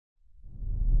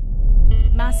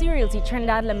Massey Realty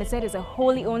Trinidad Limited is a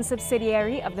wholly owned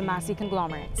subsidiary of the Massey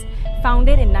conglomerates.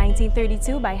 Founded in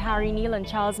 1932 by Harry Neal and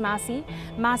Charles Massey,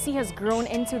 Massey has grown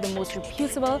into the most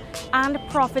reputable and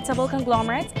profitable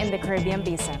conglomerate in the Caribbean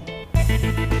basin.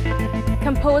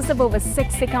 Composed of over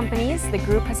 60 companies, the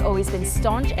group has always been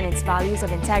staunch in its values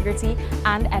of integrity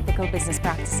and ethical business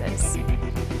practices.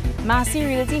 Massey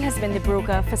Realty has been the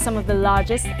broker for some of the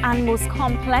largest and most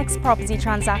complex property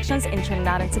transactions in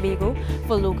Trinidad and Tobago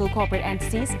for local corporate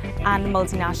entities and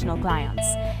multinational clients.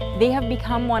 They have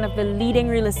become one of the leading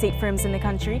real estate firms in the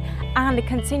country and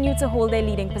continue to hold their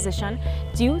leading position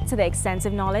due to their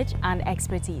extensive knowledge and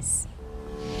expertise.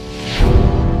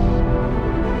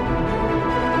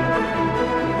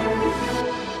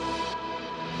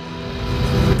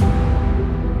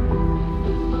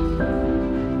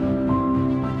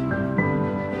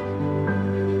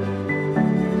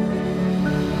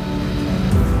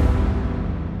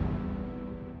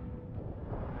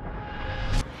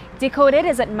 Decoded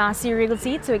is at Massey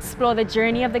Realty to explore the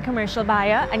journey of the commercial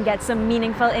buyer and get some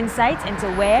meaningful insights into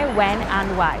where, when,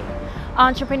 and why.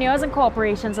 Entrepreneurs and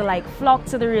corporations alike flock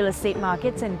to the real estate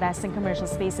market to invest in commercial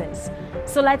spaces.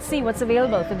 So let's see what's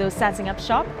available for those setting up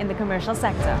shop in the commercial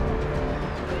sector.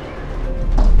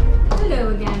 Hello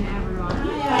again, everyone.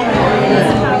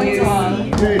 How are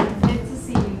you?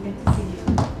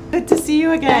 Good to see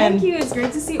you again. Thank you. It's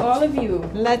great to see all of you.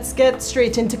 Let's get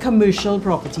straight into commercial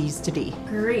properties today.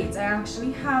 Great. I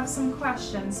actually have some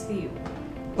questions for you.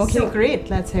 Okay, so, great.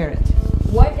 Let's hear it.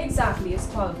 What exactly is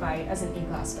qualified as an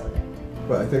A-class building?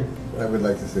 Well, I think I would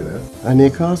like to say that. An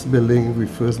A-class building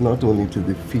refers not only to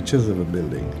the features of a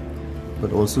building,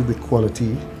 but also the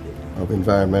quality of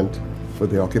environment for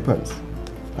the occupants.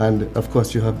 And of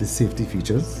course, you have the safety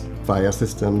features, fire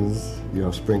systems, you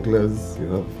have sprinklers, you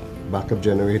have backup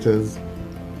generators,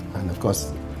 and of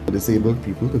course disabled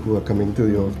people who are coming to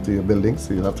your building,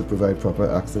 so you have to provide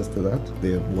proper access to that.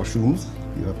 They have washrooms,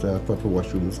 you have to have proper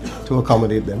washrooms to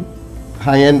accommodate them.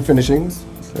 High-end finishings,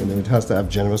 and it has to have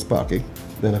generous parking.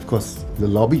 Then of course the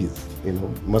lobbies,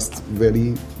 must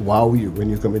really wow you when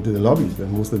you come into the lobbies, and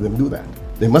most of them do that.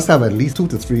 They must have at least 2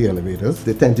 to 3 elevators.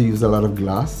 They tend to use a lot of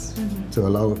glass to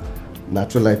allow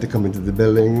natural light to come into the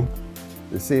building.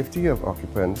 The safety of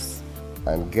occupants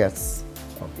and guests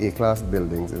of A-class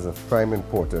buildings is of prime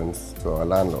importance to our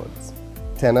landlords.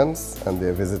 Tenants and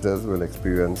their visitors will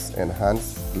experience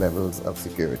enhanced levels of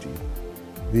security.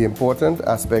 The important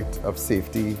aspect of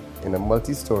safety in a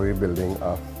multi-story building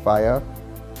are fire,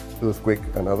 earthquake,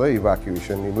 and other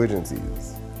evacuation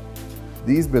emergencies.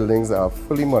 These buildings are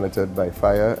fully monitored by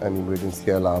fire and emergency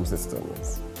alarm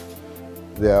systems.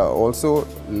 There are also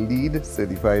LEED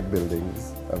certified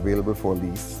buildings available for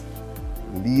lease.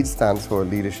 LEED stands for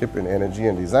Leadership in Energy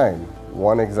and Design.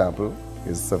 One example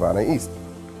is Savannah East.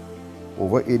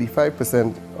 Over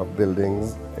 85% of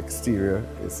buildings' exterior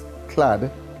is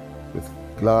clad with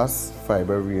glass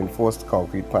fiber reinforced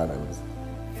concrete panels,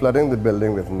 flooding the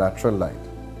building with natural light,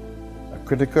 a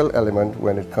critical element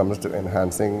when it comes to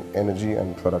enhancing energy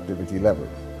and productivity levels.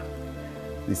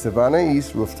 The Savannah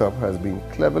East rooftop has been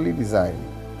cleverly designed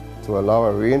to allow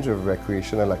a range of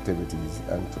recreational activities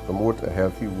and to promote a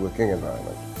healthy working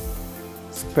environment.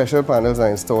 Special panels are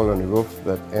installed on the roof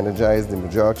that energize the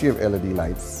majority of LED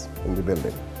lights in the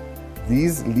building.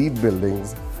 These LEED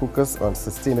buildings focus on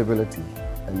sustainability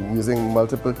and using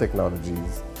multiple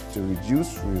technologies to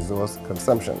reduce resource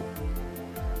consumption.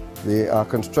 They are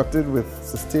constructed with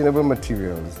sustainable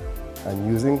materials and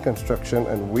using construction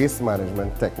and waste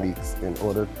management techniques in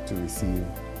order to receive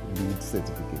LEED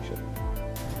certification.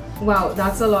 Wow,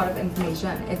 that's a lot of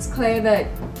information. It's clear that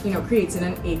creating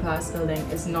an A-class building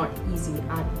is not easy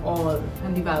at all,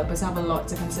 and developers have a lot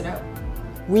to consider.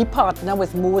 We partner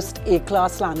with most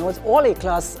A-class landlords, all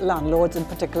A-class landlords in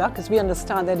particular, because we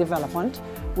understand their development.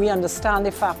 We understand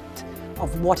the fact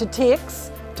of what it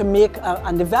takes to make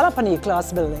and develop an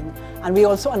A-class building. And we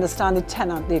also understand the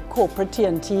tenant, the corporate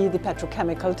TNT, the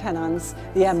petrochemical tenants,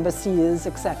 the embassies,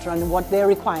 etc., and what their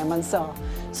requirements are.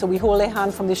 So we hold their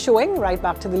hand from the showing right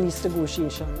back to the lease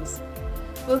negotiations.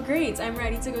 Well, great. I'm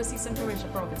ready to go see some commercial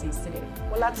properties today.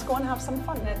 Well, let's go and have some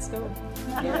fun. Let's go.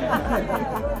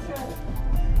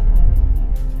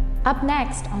 Up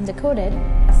next on Decoded.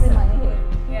 That's the money.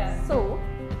 Yeah. So,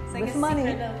 like this a money,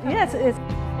 secret of- yes, it's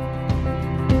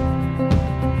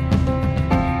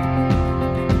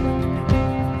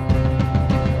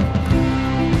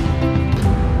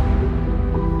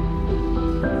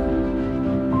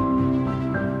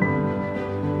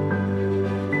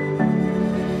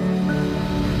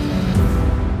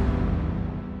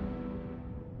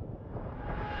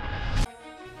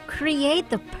Create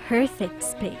the perfect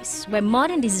space where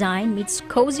modern design meets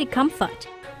cozy comfort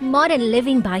Modern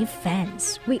Living by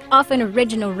Fence. We offer an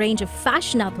original range of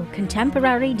fashionable,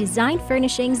 contemporary design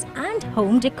furnishings and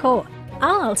home decor.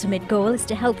 Our ultimate goal is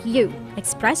to help you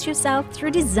express yourself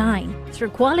through design, through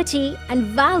quality and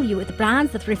value with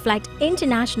brands that reflect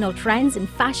international trends in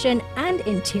fashion and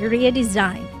interior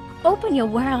design. Open your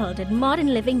world at Modern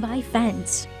Living by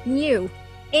Fence. New,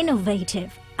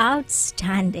 innovative,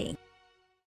 outstanding.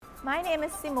 My name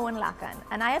is Simone Lacan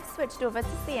and I have switched over to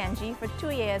CNG for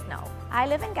 2 years now. I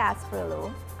live in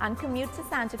Gasparilla and commute to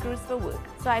Santa Cruz for work,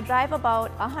 so I drive about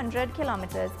 100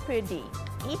 kilometers per day.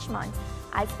 Each month,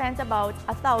 I spent about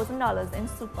 $1,000 in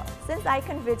super. Since I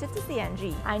converted to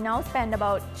CNG, I now spend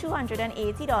about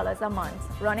 $280 a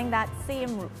month running that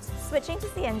same route. Switching to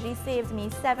CNG saved me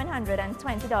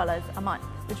 $720 a month,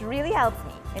 which really helps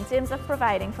me in terms of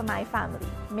providing for my family.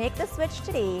 Make the switch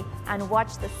today and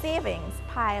watch the savings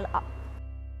pile up.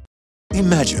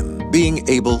 Imagine being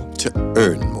able to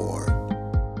earn more.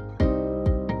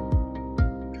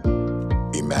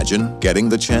 Imagine getting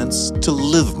the chance to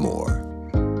live more.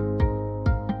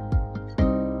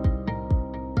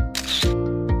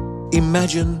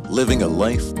 Imagine living a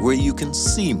life where you can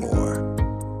see more.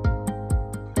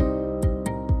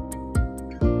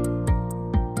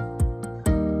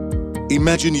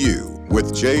 Imagine you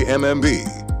with JMMB,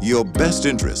 your best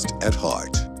interest at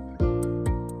heart.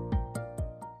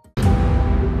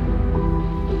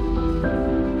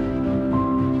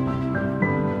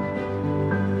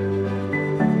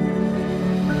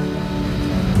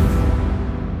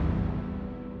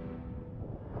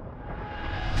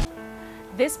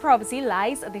 This property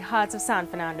lies at the heart of San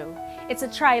Fernando. It's a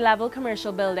tri-level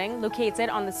commercial building located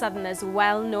on the Southerners'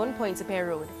 well-known Pointe-a-Pierre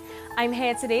Road. I'm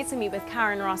here today to meet with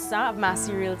Karen Roster of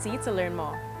Massey Realty to learn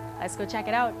more. Let's go check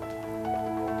it out.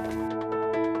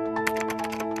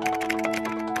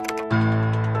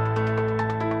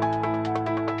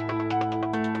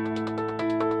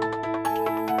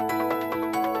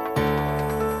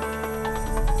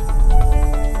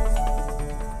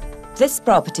 This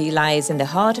property lies in the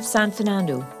heart of San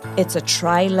Fernando. It's a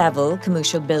tri-level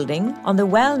commercial building on the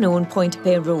well-known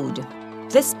Pointe-a-Pierre Road.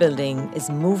 This building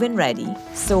is move-in ready,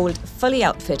 sold fully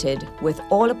outfitted with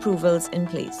all approvals in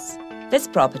place. This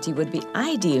property would be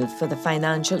ideal for the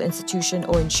financial institution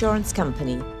or insurance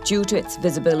company due to its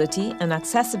visibility and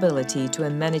accessibility to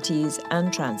amenities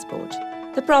and transport.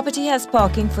 The property has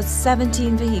parking for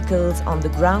 17 vehicles on the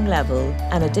ground level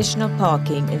and additional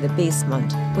parking in the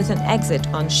basement with an exit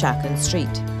on Shacken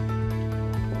Street.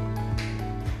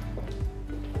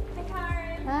 Hi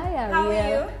Karen. Hi Ariel. How are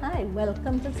you? Hi,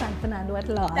 welcome to San Fernando at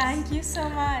last. Thank you so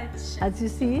much. As you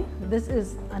see, this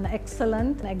is an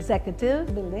excellent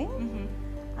executive building.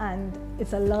 And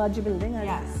it's a large building.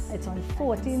 Yes. It's on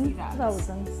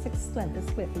 14,620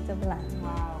 square feet of land.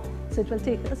 Wow. So it will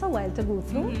take us a while to go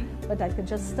through, but I can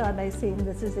just start by saying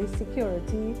this is a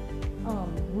security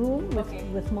room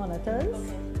with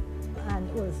monitors,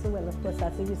 and also, well, of course,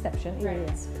 that's a reception area.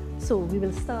 Right. So we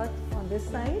will start on this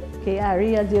side. Okay,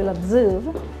 Ari, as you'll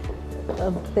observe,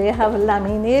 they have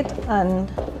laminate and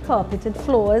carpeted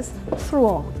floors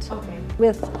throughout,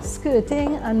 with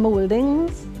skirting and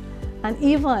moldings, and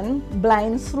even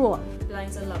blinds throughout.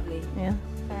 Blinds are lovely. Yeah.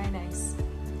 Very nice.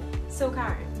 So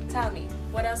Karen, tell me,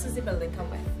 what else does the building come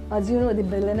with? As you know, the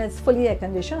building is fully air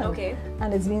conditioned. Okay.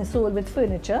 And it's being sold with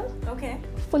furniture. Okay.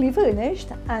 Fully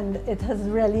furnished, and it has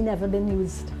really never been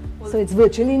used. So it's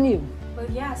virtually new. Well,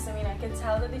 yes, I mean, I can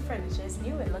tell that the furniture is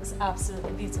new. It looks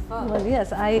absolutely beautiful. Well,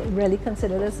 yes, I really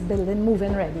consider this building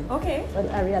move-in ready. Okay.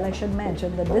 But Ariel, I should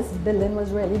mention that this building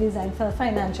was really designed for a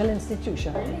financial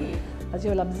institution. Really? As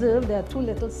you'll observe, there are two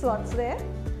little slots there,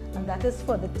 and that is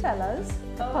for the tellers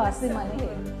to pass the money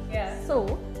here. Yeah.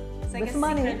 So, like this a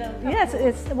money, secret little yes,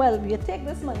 it's, well, you take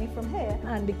this money from here,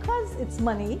 and because it's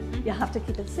money, you have to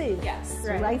keep it safe. Yes.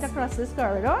 So right across this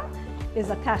corridor is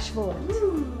a cash vault.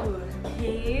 Ooh,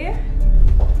 okay.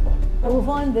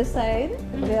 Over on this side,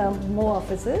 there are more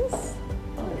offices.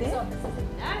 Okay. This office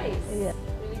is nice. Yeah.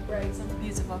 Really bright, some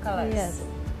beautiful colors. Yes.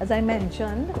 As I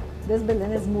mentioned, this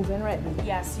building is move-in ready.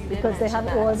 Yes, you did because they have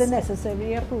mention all the that.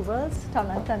 necessary approvals, Town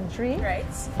and Country, Right.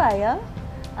 Fire,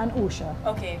 and OSHA.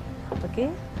 Okay. Okay.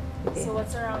 So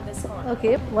what's around this corner?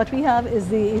 Okay. What we have is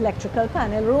the electrical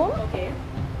panel room Okay.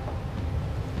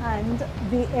 and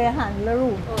the air handler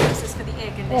room. Oh, this is for the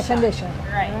air conditioner. Air conditioner.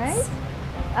 Right.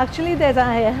 Actually, there's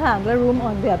an air handler room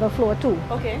on the other floor too.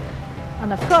 Okay.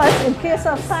 And of course, in case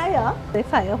of fire, the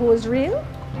fire hose reel.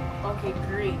 Okay,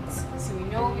 great. So we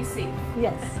know we're safe.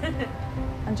 Yes.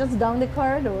 And just down the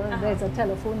corridor, there's a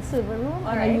telephone server room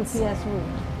and a UPS room.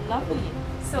 Lovely.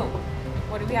 So,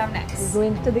 what do we have We're next?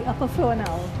 going to the upper floor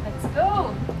now. Let's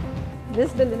go.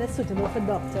 This building is suitable for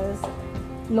doctors,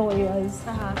 lawyers,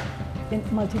 in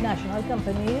multinational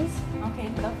companies, Okay,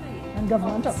 lovely. and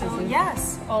government offices. So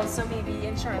yes, also maybe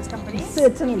insurance companies.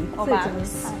 Certainly, Or certainly.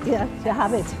 banks. Yeah, you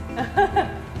have it.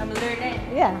 I'm learning.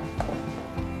 Yeah.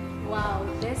 Wow,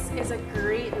 this is a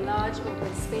great large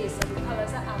open space and the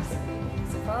colors are absolutely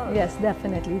beautiful. Yes,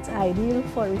 definitely. It's ideal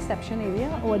for reception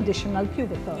area or additional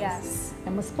cubicles. Yes. I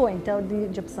must point out the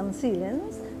gypsum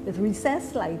ceilings with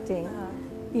recessed lighting,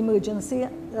 emergency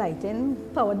lighting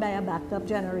powered by a backup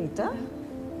generator,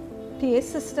 PA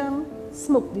system,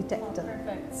 smoke detector.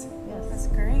 Perfect. Yes. That's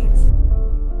great.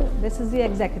 This is the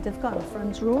executive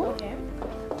conference room, Okay.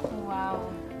 Wow.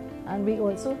 and we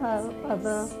also have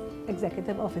other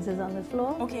executive offices on the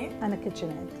floor Okay. and a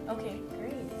kitchenette. Okay,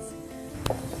 great.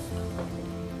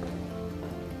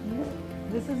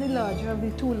 This is the larger of the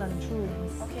two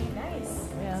lunchrooms. Okay, nice.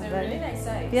 Yeah, it's a very- really nice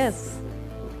size. Yes.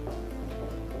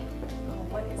 Oh,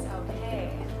 what is out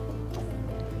here?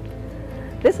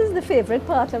 This is the favorite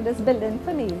part of this building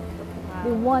for me.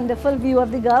 The wonderful view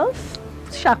of the Gulf.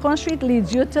 Chacon Street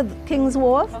leads you to King's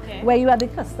Wharf, Okay. where you have the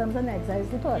Customs and Excise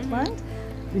Department,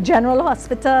 the General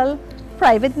Hospital,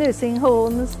 private nursing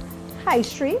homes, High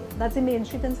Street, that's the main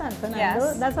street in San Fernando.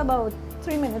 Yes. That's about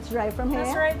 3 minutes drive from here.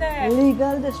 That's right there.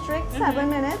 Legal District, 7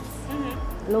 minutes.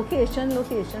 Location,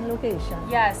 location, location.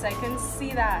 Yes, I can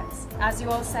see that. As you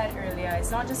all said earlier,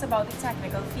 it's not just about the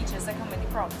technical features that come with the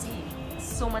property. It's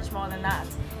so much more than that.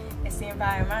 It's the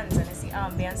environment and it's the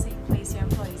ambience that you place your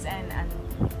employees in, and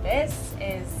this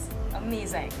is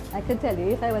amazing. I could tell you,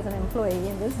 if I was an employee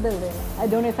in this building, I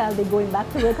don't know if I'll be going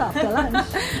back to work after lunch.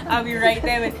 I'll be right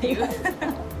there with you.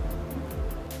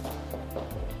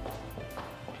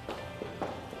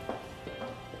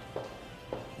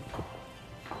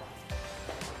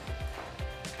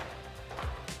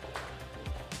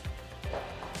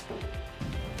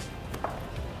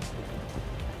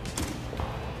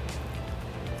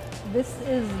 This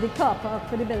is the car park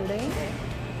for the building.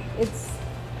 It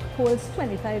holds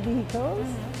 25 vehicles,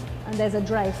 and there's a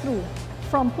drive-through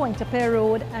from Pointe-a-Pierre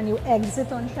Road, and you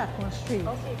exit on Chacon Street.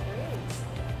 Okay,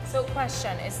 great. So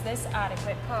question, is this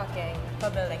adequate parking for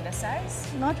building this size?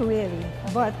 Not really,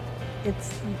 but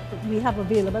we have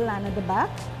available land at the back,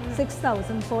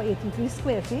 6,483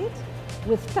 square feet,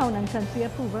 with town and country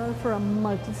approval for a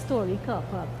multi-story car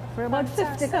park for about 50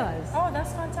 Fantastic. cars. Oh,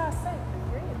 that's fantastic.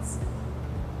 Great.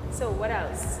 So what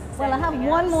else? Is Well, there I have anything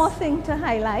one else? more thing to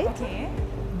highlight. Okay.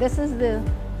 This is the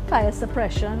fire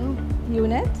suppression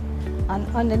unit, and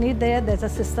underneath there's a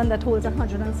system that holds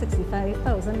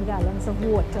 165,000 gallons of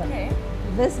water. Okay.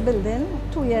 This building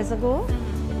 2 years ago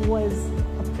was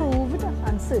approved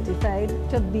and certified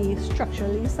to be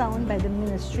structurally sound by the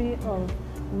Ministry of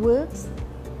Works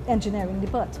Engineering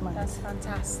Department. That's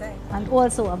fantastic. And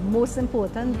also, most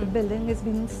important, the building is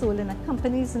being sold in a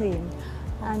company's name,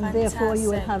 and therefore you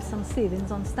will fantastic. have some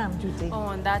savings on stamp duty. Oh,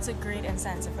 and that's a great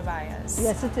incentive for buyers.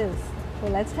 Yes, it is.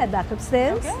 Well, let's head back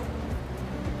upstairs. Okay.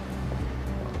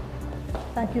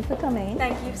 Thank you for coming.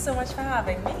 Thank you so much for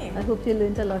having me. I hope you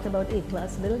learned a lot about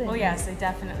A-class buildings. Oh yes, I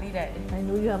definitely did. I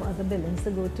know you have other buildings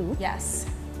to go to, Yes.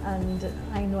 and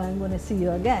I know I'm going to see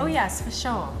you again. Oh yes, for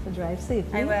sure. So drive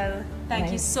safely. I will. Thank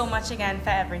you Nice. so much again for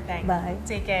everything. Bye.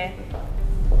 Take care.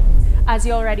 As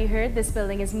you already heard, this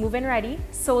building is move-in ready,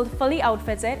 sold fully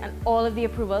outfitted, and all of the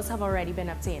approvals have already been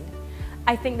obtained.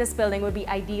 I think this building would be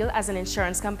ideal as an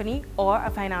insurance company or a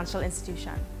financial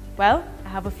institution. Well, I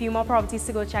have a few more properties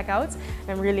to go check out.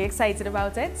 I'm really excited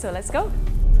about it, so let's go.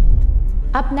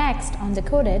 Up next on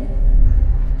Decoded.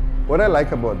 What I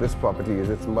like about this property is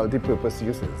its multi-purpose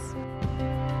uses.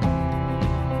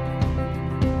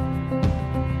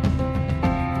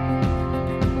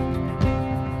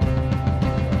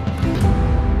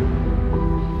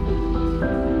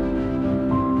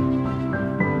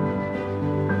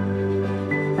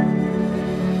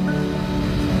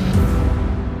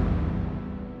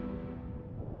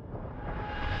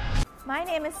 My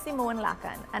name is Simone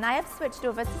Lacan, and I have switched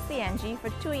over to CNG for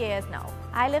 2 years now.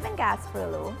 I live in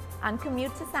Gasparilla and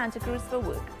commute to Santa Cruz for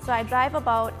work, so I drive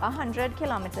about 100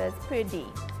 kilometers per day.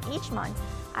 Each month,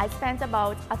 I spent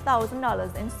about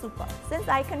 $1,000 in super. Since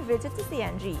I converted to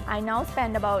CNG, I now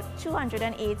spend about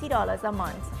 $280 a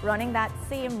month running that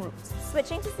same route.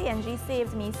 Switching to CNG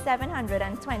saved me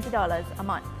 $720 a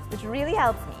month, which really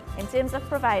helps me in terms of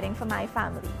providing for my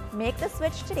family. Make the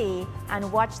switch today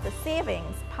and watch the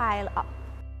savings pile up.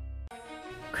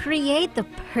 Create the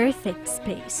perfect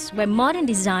space where modern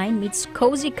design meets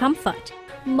cozy comfort.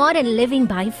 Modern living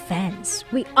by Fence.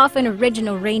 We offer an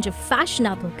original range of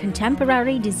fashionable,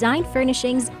 contemporary design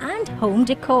furnishings and home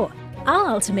decor. Our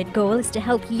ultimate goal is to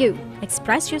help you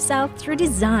express yourself through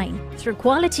design, through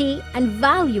quality and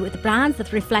value with brands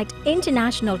that reflect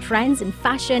international trends in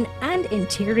fashion and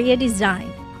interior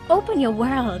design. Open your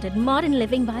world at modern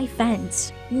living by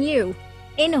Fence. New,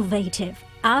 innovative,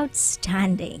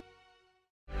 outstanding.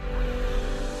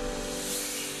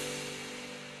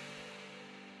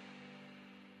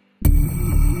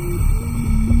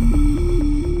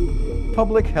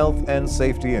 Public health and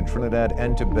safety in Trinidad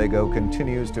and Tobago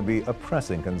continues to be a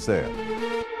pressing concern.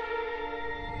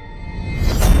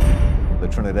 The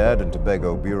Trinidad and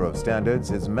Tobago Bureau of Standards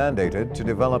is mandated to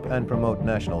develop and promote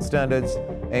national standards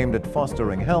aimed at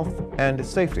fostering health and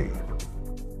safety.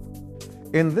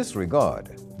 In this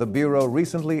regard, the Bureau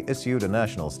recently issued a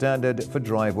national standard for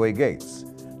driveway gates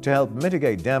to help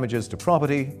mitigate damages to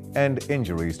property and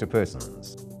injuries to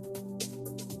persons.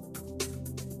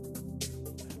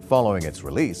 Following its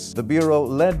release, the Bureau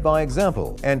led by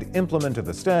example and implemented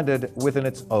the standard within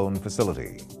its own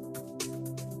facility.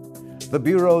 The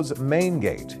Bureau's main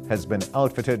gate has been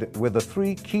outfitted with the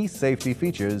 3 key safety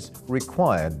features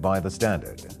required by the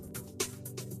standard.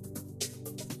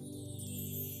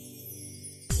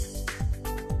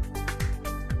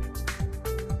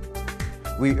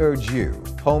 We urge you,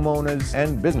 homeowners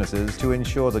and businesses, to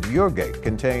ensure that your gate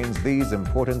contains these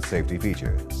important safety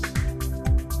features.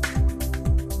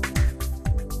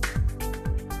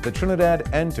 The Trinidad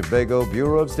and Tobago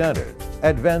Bureau of Standards,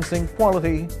 advancing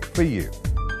quality for you.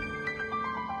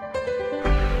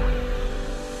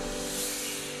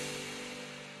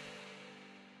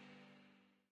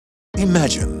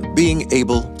 Imagine being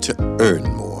able to earn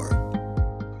more.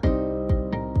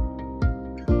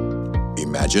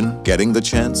 Imagine getting the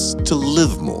chance to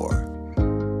live more.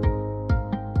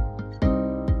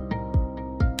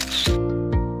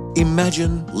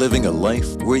 Imagine living a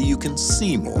life where you can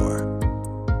see more.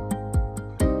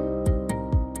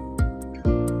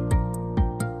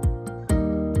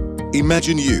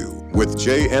 Imagine you with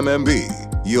JMMB,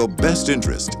 your best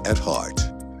interest at heart.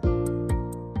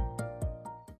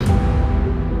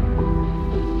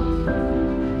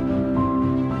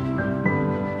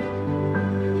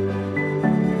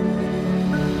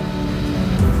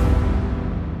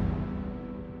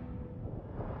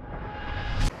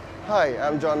 Hi,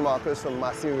 I'm John Marcus from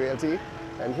Massey Realty,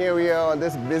 and here we are on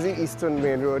this busy Eastern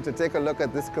Main Road to take a look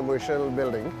at this commercial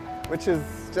building, which is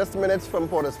just minutes from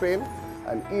Port of Spain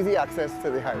and easy access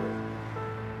to the highway.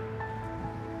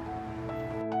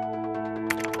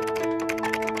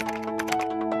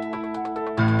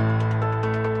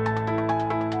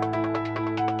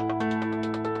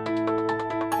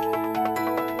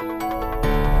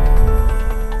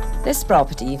 This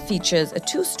property features a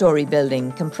 2-story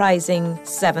building comprising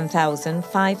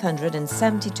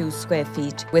 7,572 square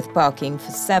feet with parking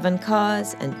for 7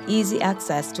 cars and easy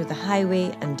access to the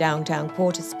highway and downtown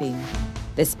Port of Spain.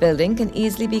 This building can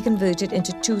easily be converted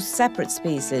into 2 separate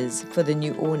spaces for the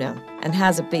new owner and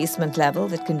has a basement level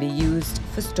that can be used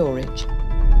for storage.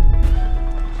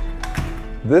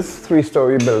 This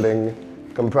 3-story building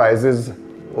comprises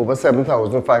over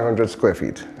 7,500 square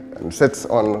feet and sits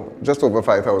on just over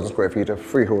 5,000 square feet of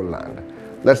freehold land.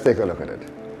 Let's take a look at it.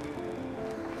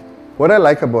 What I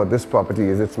like about this property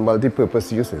is its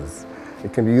multi-purpose uses.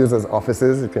 It can be used as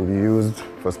offices, it can be used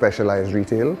for specialized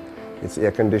retail, it's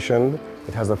air conditioned,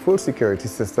 it has a full security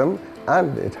system,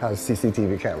 and it has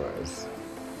CCTV cameras.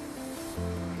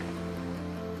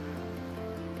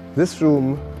 This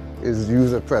room is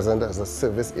used at present as a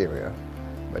service area,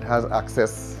 but has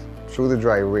access through the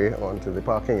driveway onto the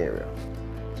parking area.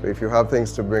 So if you have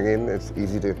things to bring in, it's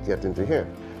easy to get into here.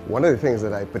 One of the things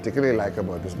that I particularly like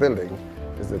about this building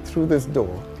is that through this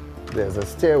door, there's a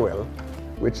stairwell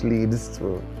which leads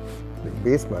to the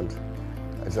basement.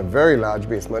 It's a very large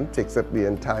basement, takes up the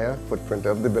entire footprint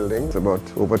of the building. It's about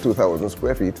over 2,000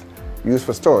 square feet, used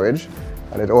for storage,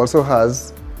 and it also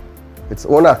has its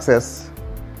own access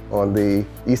on the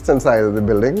eastern side of the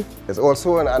building. There's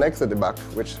also an annex at the back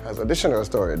which has additional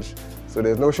storage, so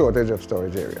there's no shortage of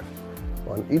storage area.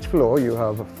 On each floor you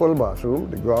have a full bathroom,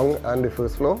 the ground and the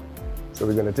first floor. So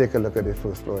we're going to take a look at the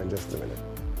first floor in just a minute.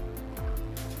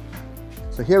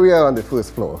 So here we are on the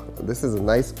first floor. This is a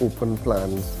nice open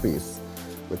plan space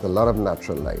with a lot of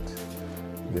natural light.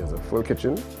 There's a full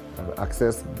kitchen and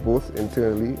access both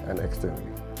internally and externally.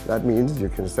 That means you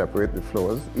can separate the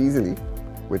floors easily,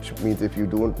 which means if you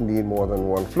don't need more than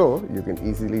one floor, you can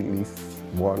easily lease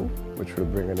one, which will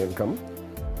bring an income,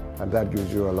 and that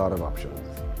gives you a lot of options.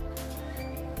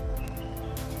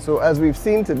 So as we've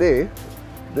seen today,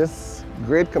 this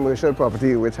great commercial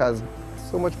property which has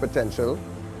so much potential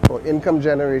for income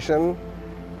generation,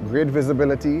 great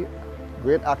visibility,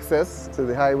 Great access to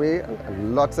the highway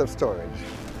and lots of storage.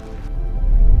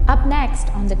 Up next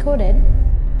on Decoded.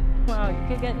 Wow, you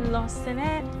could get lost in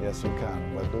it. Yes, you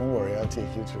can, but don't worry, I'll take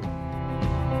you through.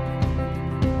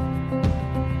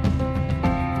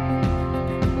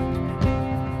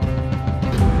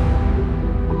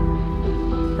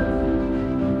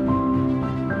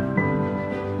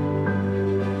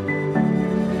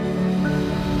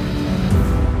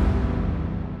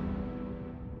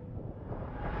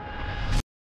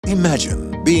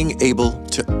 Imagine being able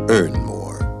to earn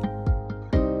more.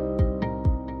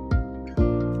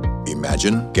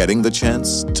 Imagine getting the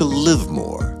chance to live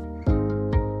more.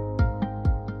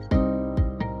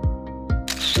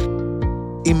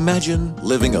 Imagine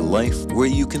living a life where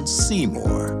you can see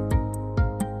more.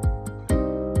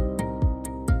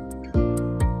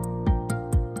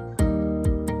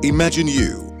 Imagine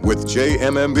you with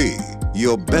JMMB,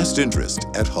 your best interest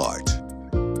at heart.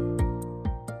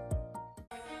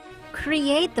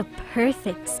 Create the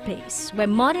perfect space where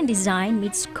modern design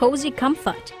meets cozy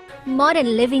comfort.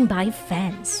 Modern living by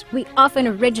Fence. We offer an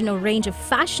original range of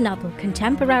fashionable,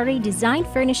 contemporary design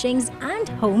furnishings and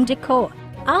home decor.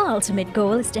 Our ultimate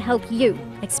goal is to help you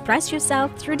express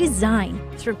yourself through design,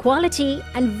 through quality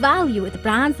and value with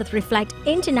brands that reflect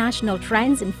international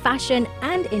trends in fashion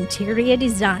and interior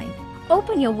design.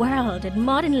 Open your world at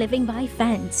Modern Living by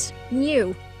Fence.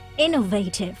 New,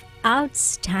 innovative,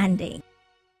 outstanding.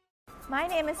 My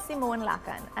name is Simone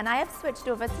Lacan, and I have switched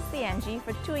over to CNG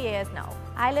for 2 years now.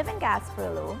 I live in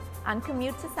Gasparilla and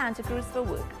commute to Santa Cruz for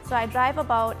work, so I drive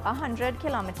about 100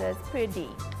 kilometers per day.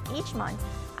 Each month,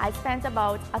 I spent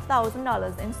about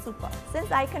 $1,000 in super.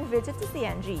 Since I converted to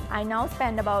CNG, I now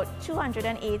spend about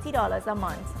 $280 a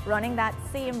month running that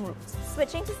same route.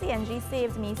 Switching to CNG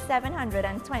saved me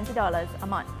 $720 a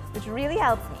month, which really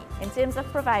helps me in terms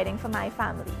of providing for my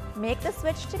family. Make the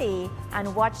switch today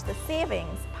and watch the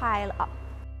savings pile up.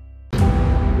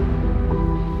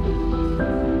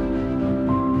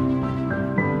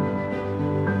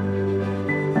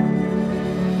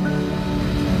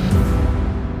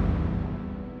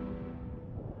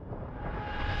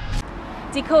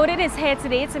 Decoded is here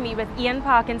today to meet with Ian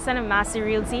Parkinson of Massey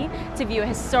Realty to view a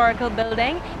historical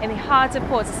building in the heart of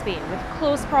Port of Spain with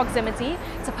close proximity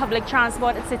to public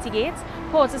transport at City Gates,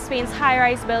 Port of Spain's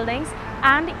high-rise buildings,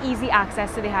 and easy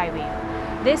access to the highway.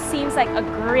 This seems like a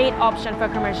great option for a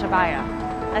commercial buyer.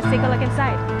 Let's take a look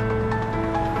inside.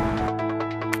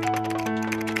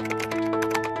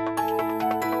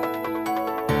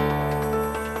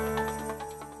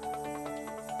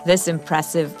 This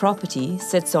impressive property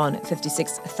sits on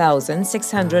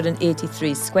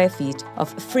 56,683 square feet of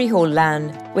freehold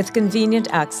land with convenient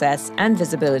access and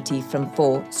visibility from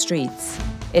 4 streets.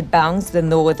 It bounds the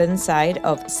northern side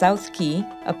of South Quay,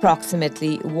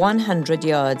 approximately 100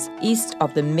 yards east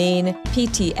of the main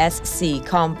PTSC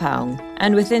compound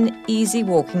and within easy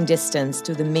walking distance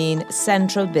to the main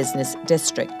central business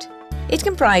district. It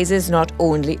comprises not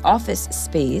only office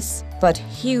space, but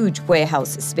huge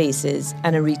warehouse spaces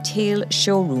and a retail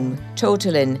showroom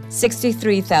totaling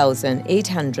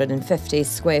 63,850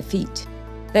 square feet.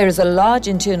 There is a large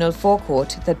internal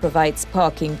forecourt that provides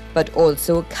parking, but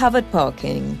also covered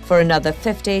parking for another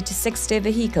 50 to 60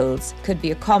 vehicles could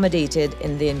be accommodated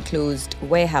in the enclosed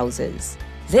warehouses.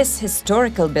 This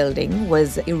historical building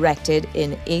was erected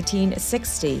in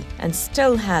 1860 and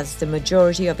still has the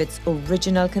majority of its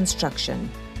original construction.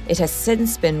 It has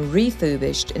since been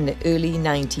refurbished in the early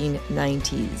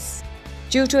 1990s.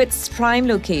 Due to its prime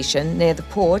location near the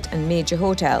port and major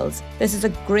hotels, this is a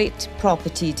great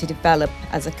property to develop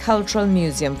as a cultural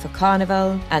museum for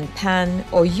Carnival and Pan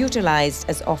or utilized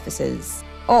as offices.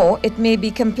 Or it may be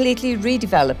completely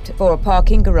redeveloped for a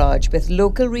parking garage with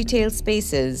local retail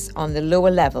spaces on the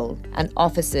lower level and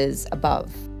offices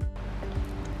above.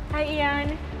 Hi,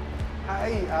 Ian.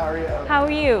 Hi, Ariel. How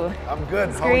are you? I'm good.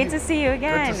 It's great to see you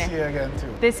again. Good to see you again,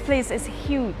 too. This place is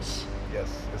huge. Yes,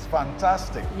 it's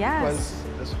fantastic. Yes. Because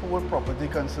this whole property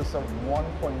consists of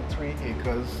 1.3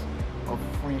 acres of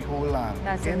freehold land.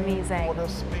 That's in amazing. Port of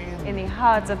Spain. In the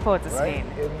heart of Port of Spain.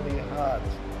 Right in the heart.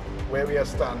 Where we are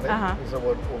standing is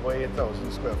about over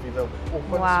 8,000 square feet of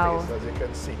open space, as you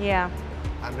can see. Yeah.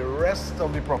 And the rest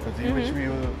of the property, which we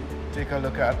will take a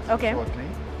look at shortly,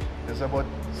 is about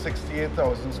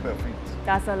 68,000 square feet.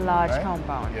 That's a large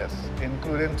compound. Yes,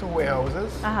 including 2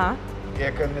 warehouses,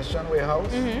 air-conditioned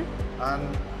warehouse,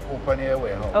 and open-air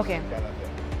warehouse. Okay. Kind of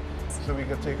thing. So we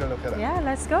could take a look at that. Yeah,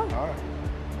 let's go. All right.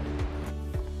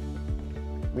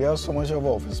 We have so much of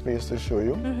office space to show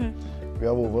you. We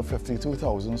have over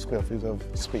 52,000 square feet of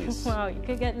space. Wow, you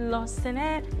could get lost in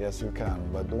it. Yes, you can,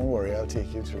 but don't worry, I'll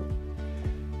take you through.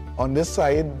 On this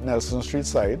side, Nelson Street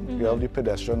side, you have the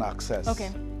pedestrian access.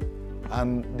 Okay.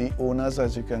 And the owners,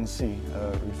 as you can see,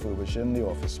 are refurbishing the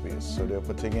office space. So they're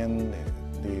putting in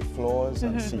the floors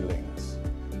and ceilings.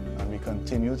 And we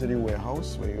continue to the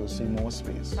warehouse where you'll see more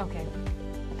space. Okay.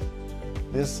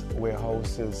 This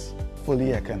warehouse is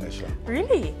fully air conditioned.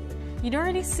 Really? You don't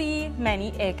really see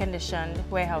many air-conditioned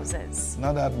warehouses.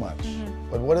 Not that much.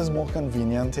 But what is more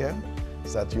convenient here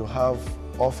is that you have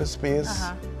office space,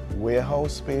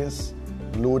 warehouse space,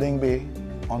 loading bay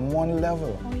on one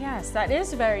level. Oh yes, that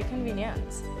is very convenient.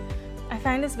 I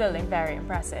find this building very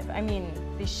impressive. I mean,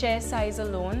 the sheer size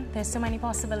alone, there's so many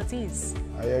possibilities.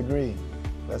 I agree.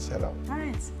 Let's head out. All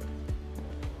right.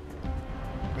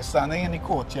 We're standing in the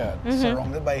courtyard,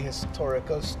 surrounded by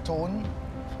historical stone,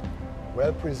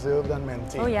 well preserved and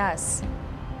maintained. Oh yes.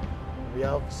 We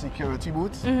have security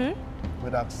booths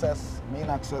with access, main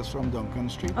access from Duncan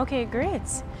Street. Okay, great.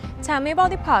 Tell me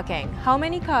about the parking. How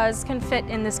many cars can fit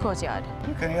in this courtyard?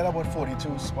 You can get about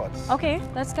 42 spots. Okay,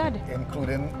 that's good.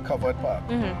 Including covered park.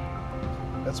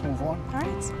 Let's move on. All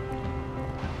right.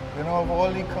 You know, of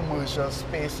all the commercial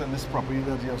space in this property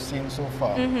that you have seen so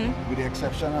far, with the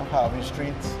exception of Harvey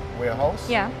Street warehouse,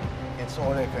 it's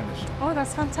all air conditioned. Oh,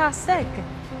 that's fantastic.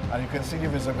 And you can see the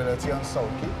visibility on South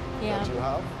Key that you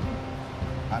have.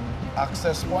 And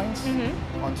access points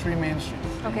on 3 main streets.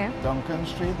 Okay. Duncan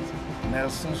Street,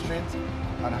 Nelson Street,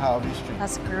 and Harvey Street.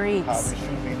 That's great. Harvey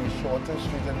Street being the shortest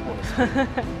street in Port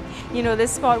Street. You know,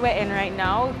 this spot we're in right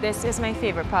now, this is my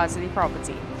favorite part of the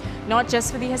property. Not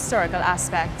just for the historical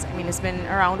aspect. I mean, it's been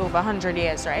around over 100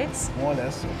 years, right? More or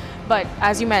less. But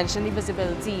as you mentioned, the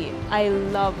visibility. I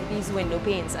love these window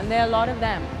panes, and there are a lot of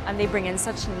them, and they bring in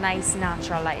such nice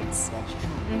natural lights. That's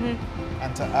true.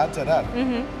 And to add to that,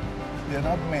 there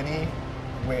are not many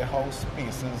warehouse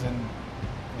spaces in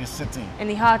the city. In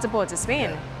the heart of Port of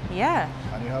Spain. Yeah.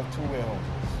 And you have 2 warehouses.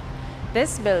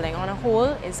 This building on a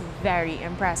whole is very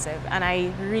impressive, and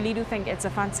I really do think it's a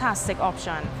fantastic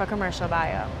option for a commercial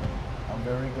buyer. I'm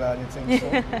very glad you think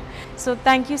so. So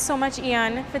thank you so much,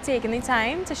 Ian, for taking the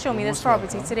time to show me this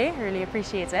property welcome. today. Really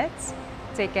appreciate it.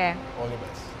 Take care. All the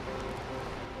best.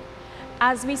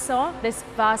 As we saw, this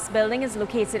vast building is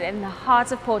located in the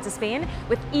heart of Port of Spain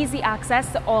with easy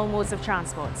access to all modes of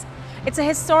transport. It's a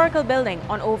historical building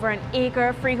on over an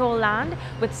acre freehold land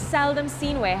with seldom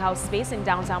seen warehouse space in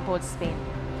downtown Port of Spain.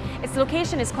 Its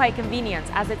location is quite convenient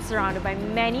as it's surrounded by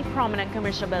many prominent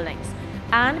commercial buildings.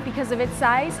 And because of its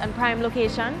size and prime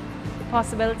location, the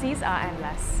possibilities are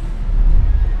endless.